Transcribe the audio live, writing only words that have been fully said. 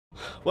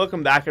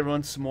Welcome back,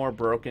 everyone. Some more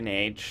Broken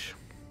Age.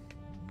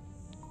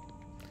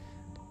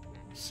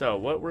 So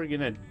what we're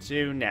gonna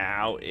do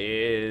now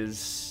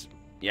is,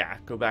 yeah,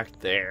 go back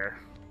there.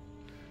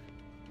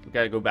 We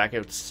gotta go back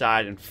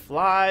outside and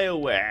fly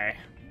away.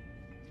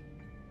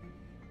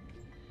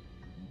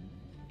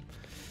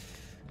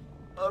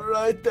 All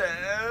right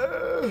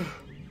there.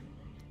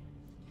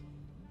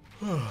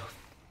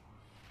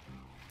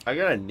 I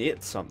gotta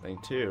knit something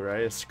too,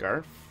 right? A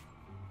scarf.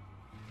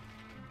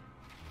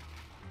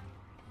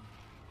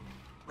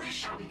 Where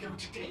shall we go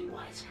today,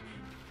 wise man?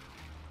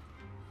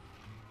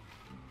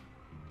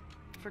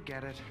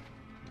 Forget it.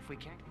 If we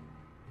can't.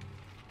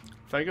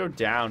 If I go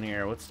down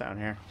here, what's down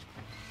here?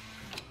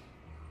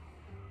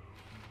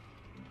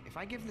 If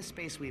I give the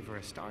Space Weaver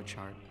a star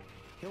chart,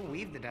 he'll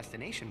weave the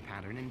destination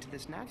pattern into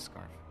this nav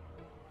scarf.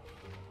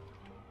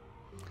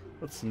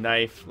 Let's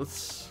knife.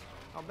 Let's.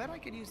 I'll bet I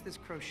could use this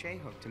crochet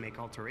hook to make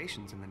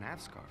alterations in the nav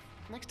scarf.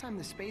 Next time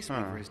the Space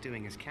Weaver is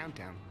doing his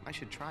countdown, I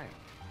should try it.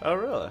 Oh,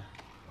 really?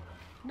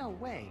 No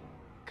way.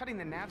 Cutting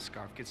the nav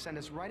scarf could send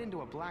us right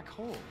into a black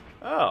hole.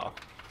 Oh.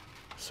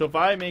 So if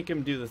I make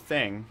him do the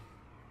thing,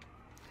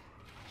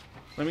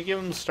 let me give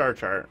him the star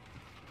chart.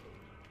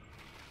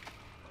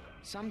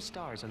 Some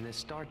stars on this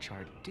star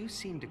chart do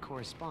seem to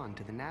correspond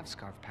to the nav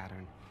scarf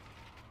pattern.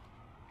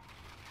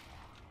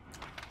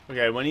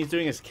 Okay, when he's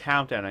doing his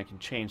countdown, I can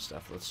change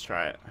stuff. Let's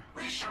try it.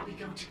 Where shall we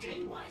go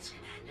today, wise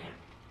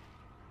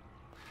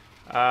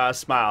commander?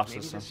 Smile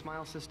Maybe system. the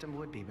smile system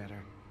would be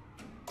better.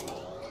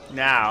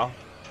 Now.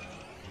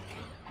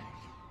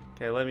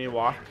 Okay, let me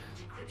walk.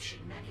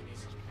 Decryption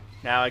mechanism.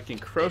 Now I can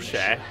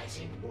crochet.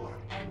 Initializing warp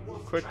and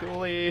wolf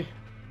Quickly.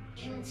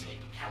 intake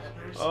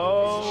calibers.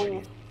 Oh.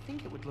 I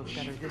think it would look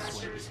better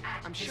this way.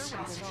 I'm sure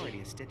there's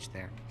already a stitch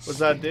there. What's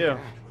that do?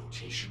 Rotational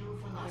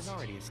There's velocity.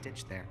 already a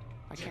stitch there.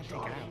 I can't take it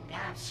Deploying out.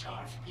 nav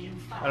scarf in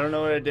I don't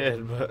know what I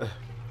did, but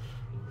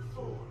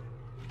 4,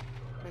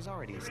 There's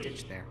already a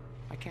stitch there.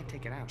 I can't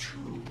take it out. 2,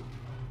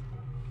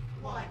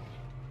 1.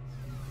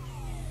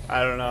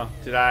 I don't know.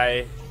 Did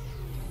I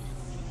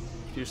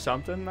do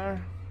something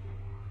there?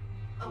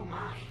 Oh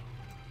my.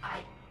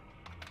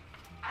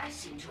 I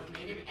seem to have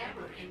made an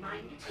error in my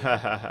knitting.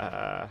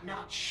 Hahaha.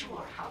 Not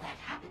sure how that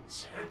happened,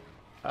 sir.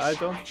 I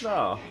Shall don't try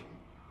know. again?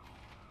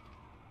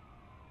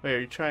 Wait,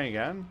 are you trying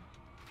again?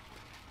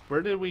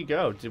 Where did we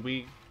go? Did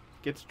we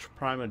get to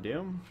Prima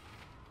Doom?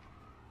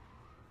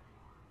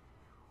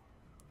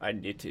 I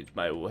knitted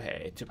my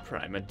way to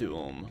Prima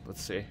Doom.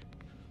 Let's see.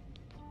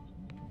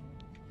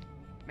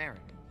 Merrick.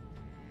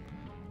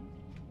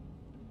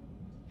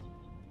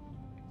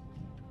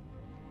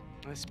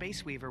 The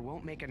Space Weaver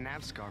won't make a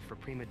nav scarf for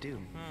Prima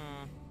Doom.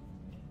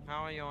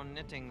 How are your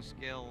knitting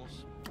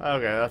skills?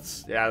 Okay,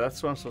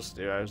 that's what I'm supposed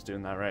to do. I was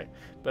doing that right.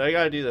 But I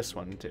gotta do this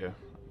one too.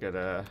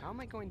 Gotta. How am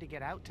I going to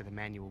get out to the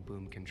manual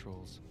boom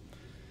controls?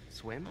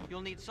 Swim?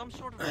 You'll need some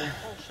sort of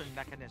propulsion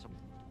mechanism.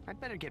 I'd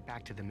better get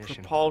back to the mission.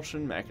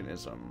 Propulsion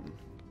mechanism.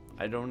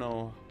 I don't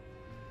know.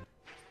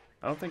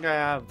 I don't think I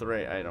have the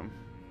right item.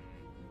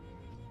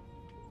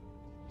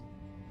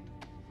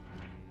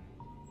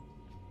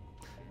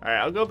 Alright,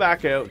 I'll go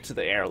back out to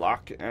the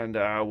airlock and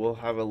we'll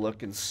have a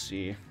look and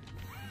see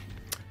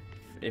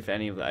if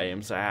any of the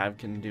items I have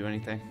can do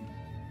anything.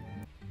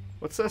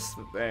 What's this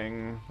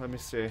thing? Let me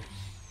see.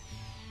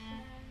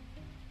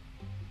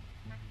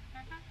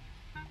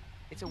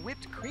 It's a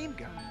whipped cream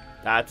gun,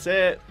 That's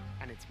it.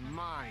 and it's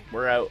mine.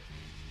 We're out.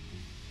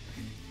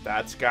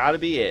 That's gotta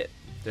be it.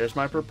 There's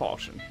my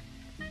propulsion.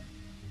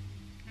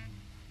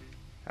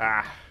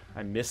 Ah,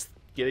 I missed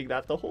getting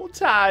that the whole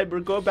time. We're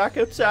going back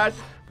outside.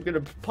 We're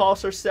gonna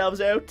propulse ourselves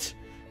out.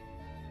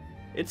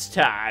 It's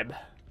time.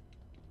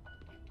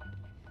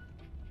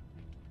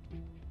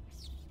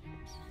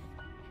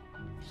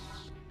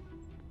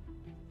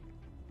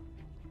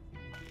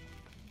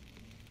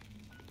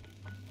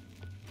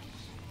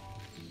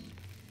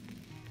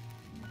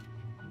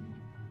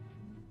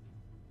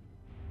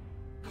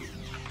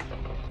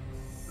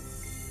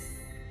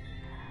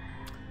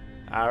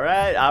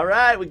 All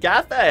right, we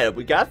got that.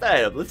 We got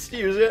that. Let's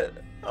use it.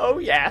 Oh,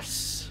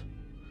 yes.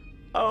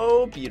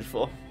 Oh,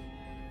 beautiful.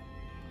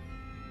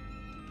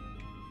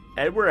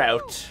 And we're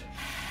out.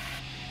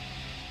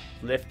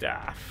 Lift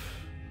off.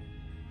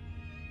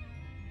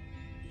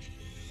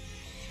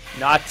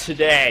 Not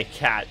today,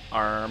 cat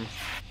arm.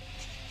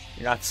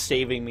 You're not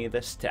saving me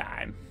this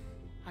time.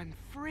 I'm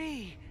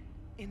free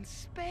in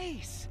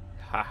space.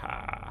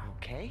 Haha.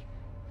 Okay.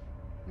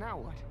 Now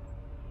what?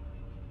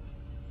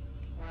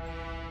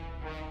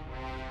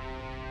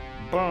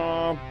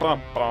 Bah, bah,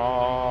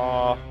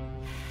 bah.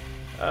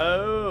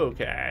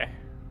 Okay.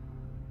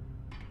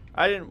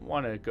 I didn't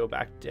want to go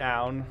back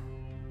down.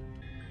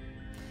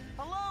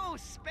 Hello,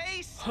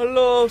 space.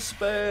 Hello,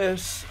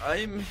 space.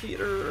 I'm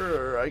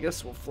here. I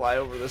guess we'll fly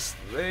over this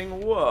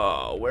thing.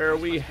 Whoa, where are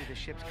This we? must be the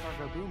ship's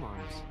cargo boom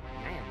arms.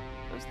 Man,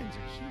 those things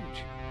are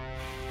huge.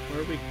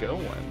 Where are we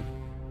going?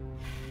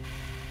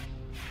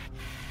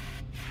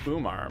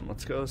 Boom arm.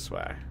 Let's go this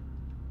way.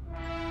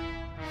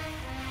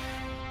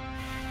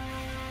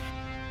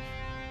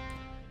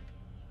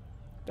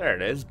 There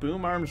it is.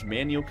 Boom arms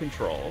manual Maybe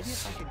controls.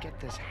 if I could get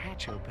this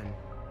hatch open.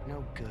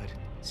 No good.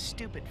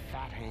 Stupid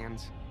fat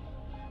hands.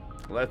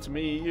 Let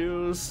me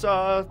use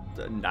a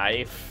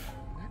knife.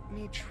 Let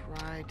me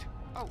try to...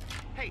 Oh,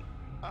 hey.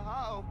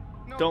 Oh.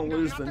 No, Don't no,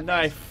 lose not the face,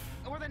 knife.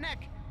 or the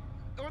neck.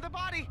 Or the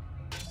body.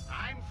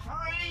 I'm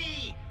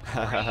free!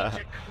 Free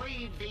to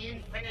cleave the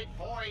infinite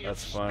void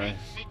That's of funny.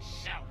 space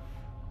itself.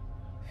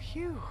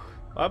 Phew.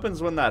 What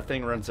happens when that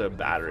thing runs out of For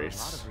a lot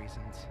batteries? of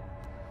reasons.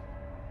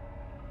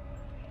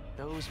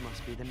 Those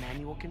must be the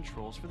manual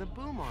controls for the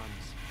boom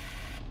arms.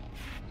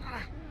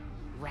 Ah,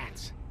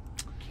 rats.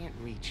 Can't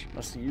reach.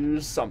 Must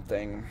use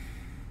something.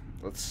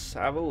 Let's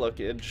have a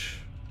lookage.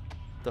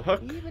 The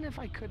hook, Even if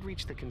I could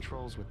reach the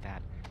controls with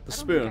that, the I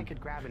don't think spoon, I could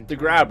grab and the turn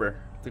grabber,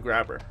 the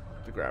grabber,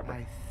 the grabber.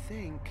 I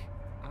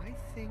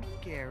think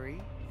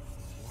Gary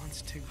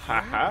wants to.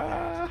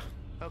 Haha.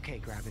 Okay,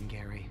 Grabbin'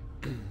 Gary.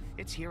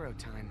 It's hero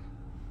time.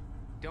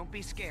 Don't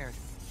be scared.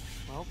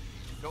 Well,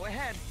 go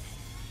ahead.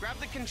 Grab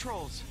the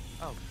controls.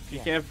 Oh, You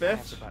yeah, can't I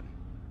have fit? the button.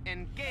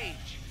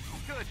 Engage.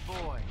 Good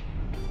boy.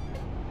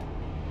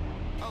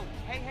 Oh,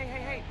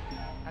 hey.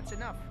 That's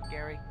enough,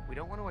 Gary. We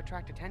don't want to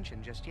attract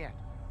attention just yet.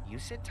 You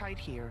sit tight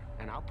here,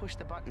 and I'll push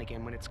the button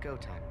again when it's go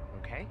time,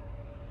 okay?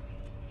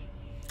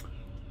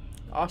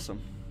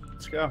 Awesome.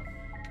 Let's go.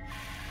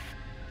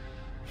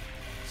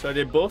 So I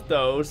did both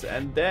those,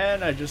 and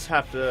then I just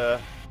have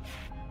to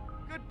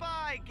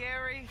Goodbye,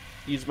 Gary.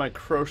 use my You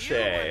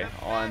crochet were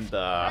the on best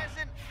the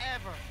present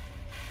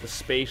ever.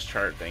 space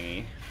chart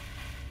thingy.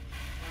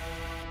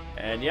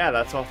 And yeah,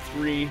 that's all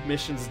 3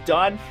 missions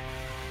done.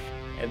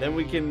 And then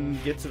we can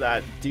get to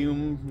that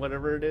Doom,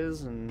 whatever it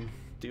is, and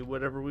do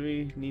whatever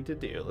we need to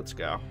do. Let's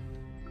go.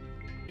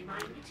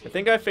 I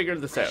think I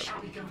figured this out.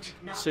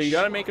 So you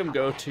gotta make them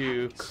go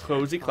to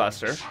Cozy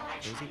Cluster,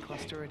 Cozy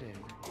cluster it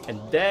in. and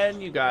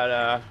then you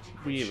gotta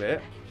weave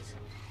it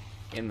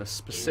in the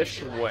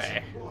specific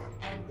way.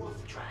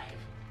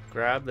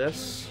 Grab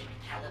this.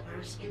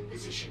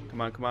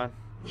 Come on.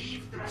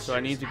 So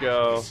I need to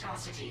go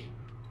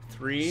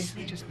 3, Let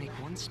me just make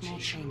one small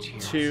change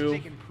here. 2,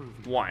 Big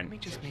improvement. 1. Let me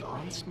just make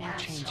one small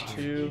change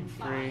here. 2,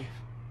 3.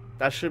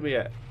 That should be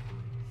it.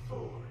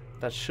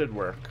 That should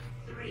work.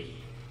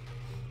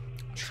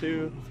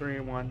 2, 3,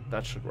 1.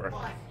 That should work.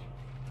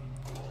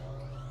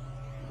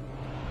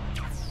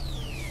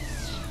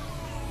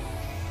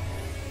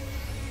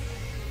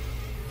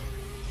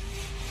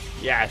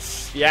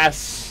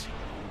 Yes.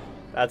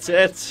 That's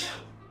it.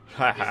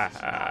 Ha ha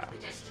ha. The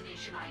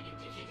destination I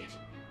indicated.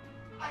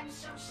 I'm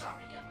so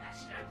sorry, young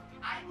master.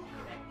 I will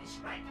correct this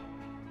right.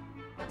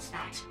 What's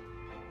that?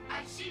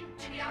 I seem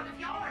to be out of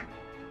yarn.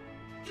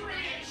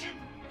 Humiliation!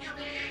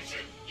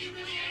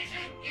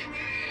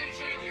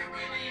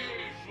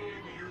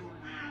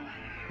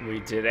 We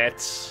did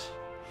it.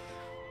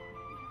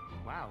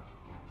 Wow,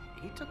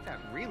 he took that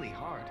really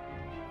hard.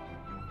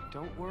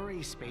 Don't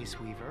worry, Space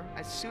Weaver.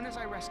 As soon as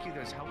I rescue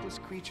those helpless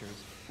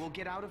creatures, we'll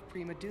get out of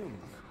Prima Doom.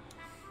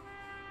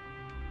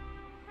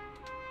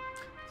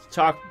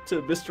 Talk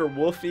to Mr.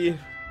 Wolfie.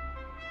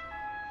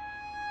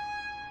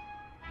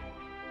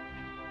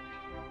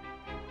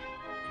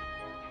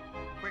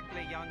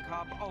 Quickly, young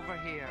cub, over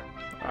here.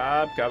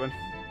 I'm coming.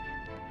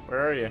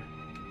 Where are you?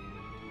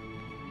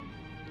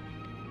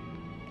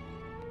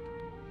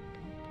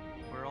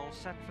 We're all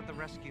set for the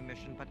rescue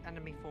mission, but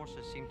enemy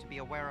forces seem to be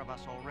aware of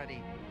us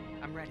already.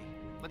 I'm ready.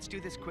 Let's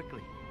do this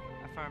quickly.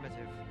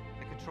 Affirmative.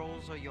 The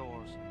controls are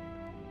yours.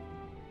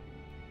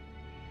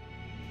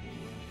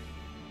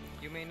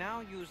 You may now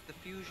use the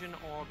fusion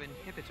orb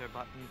inhibitor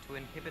button to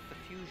inhibit the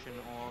fusion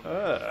orb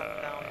and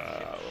shut down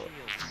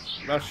the ship's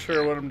shield. Not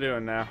sure what I'm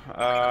doing now.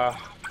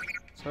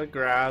 So it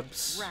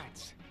grabs.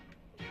 Rats.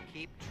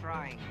 Keep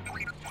trying.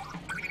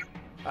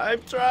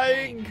 I'm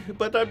trying,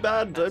 but I'm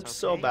bad. I'm That's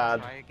so okay. bad.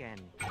 Try again.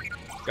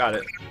 Got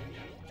it.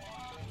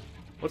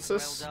 What's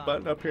this Well done.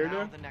 button up here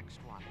Now do? the next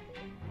one.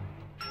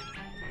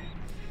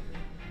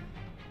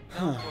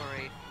 Don't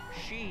worry,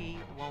 she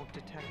won't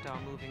detect our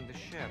moving the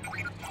ship.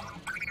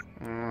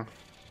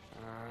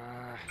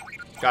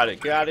 Got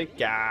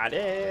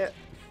it.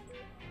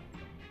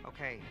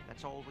 Okay,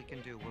 that's all we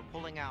can do. We're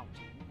pulling out.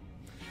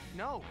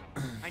 No,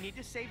 I need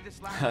to save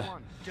this last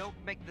one. Don't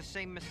make the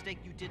same mistake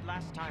you did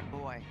last time,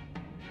 boy.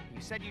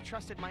 You said you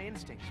trusted my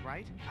instincts,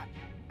 right?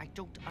 I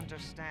don't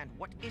understand.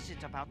 What is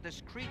it about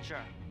this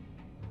creature?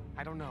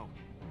 I don't know,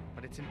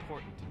 but it's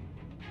important.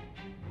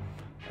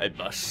 I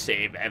must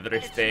save It's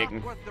everything.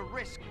 not worth the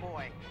risk,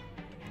 boy.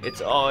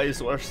 It's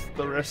always worth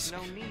the risk.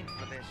 No need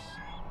for this.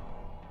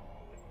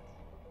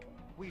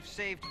 We've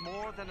saved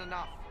more than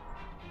enough.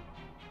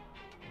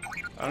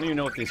 I don't even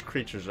know what these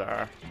creatures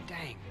are.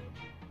 Dang.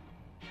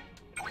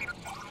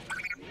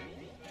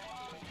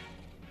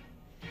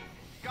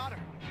 Got her.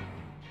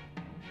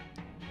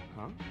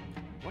 Huh?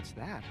 What's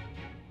that?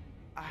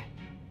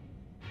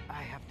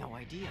 I have no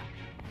idea.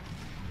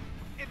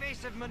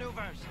 Evasive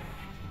maneuvers.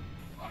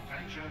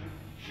 Attention,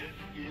 ship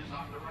is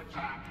under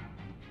attack.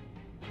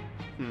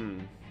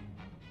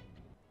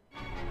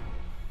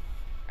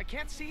 I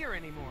can't see her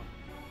anymore.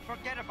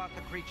 Forget about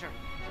the creature.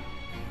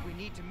 We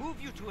need to move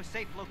you to a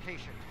safe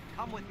location.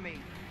 Come with me.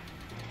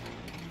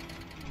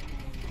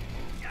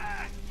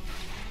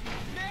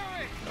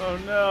 Near it! Oh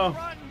no.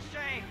 Run,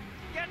 Shay!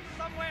 Get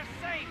somewhere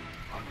safe!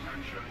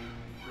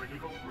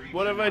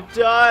 What have I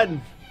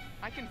done?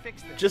 I can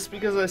fix this. Just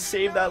because I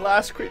saved that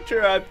last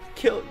creature, I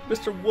killed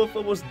Mr. Wolf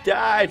almost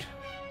died.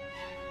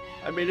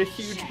 I made a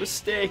huge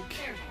mistake.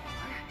 There you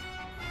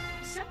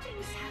are.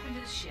 Something's happened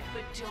to the ship,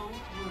 but don't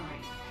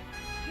worry.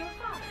 Your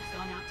father's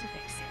gone out to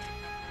fix it.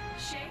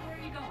 Shay, where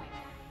are you going?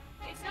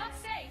 It's not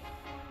safe.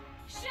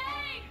 Shay!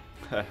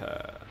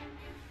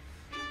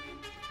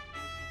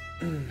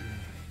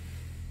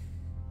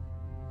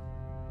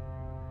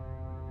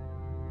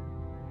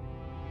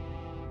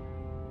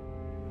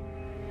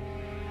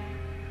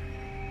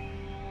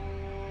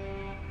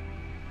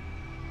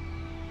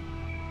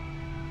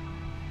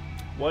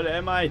 What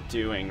am I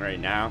doing right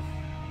now?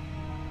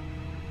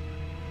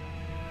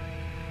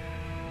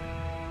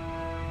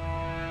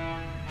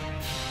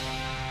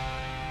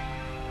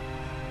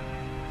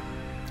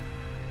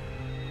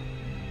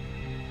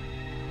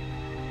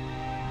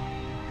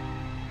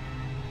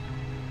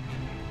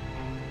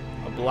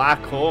 A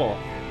black hole.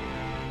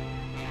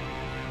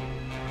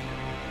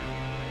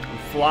 I'm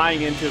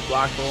flying into a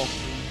black hole.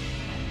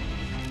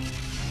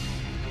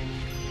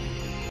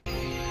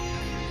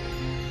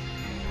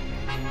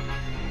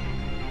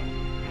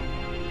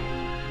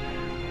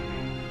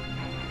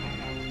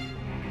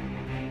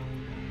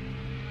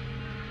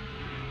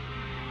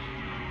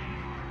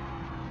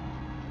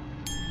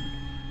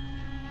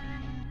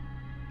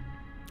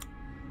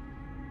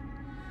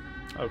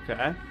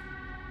 Okay.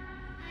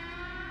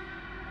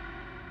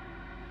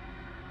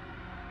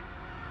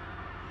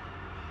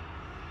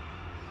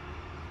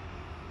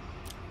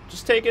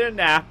 Just taking a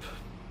nap.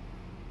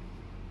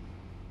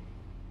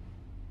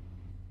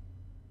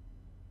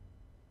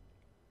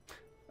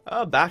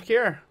 Oh, back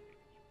here.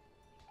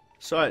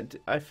 So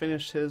I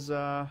finished his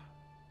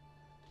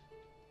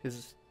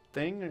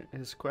thing,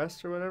 his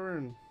quest or whatever,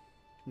 and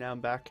now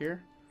I'm back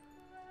here.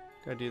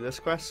 Gotta do this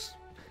quest.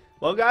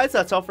 Well, guys,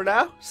 that's all for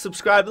now.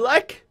 Subscribe,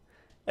 like,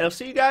 and I'll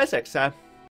see you guys next time.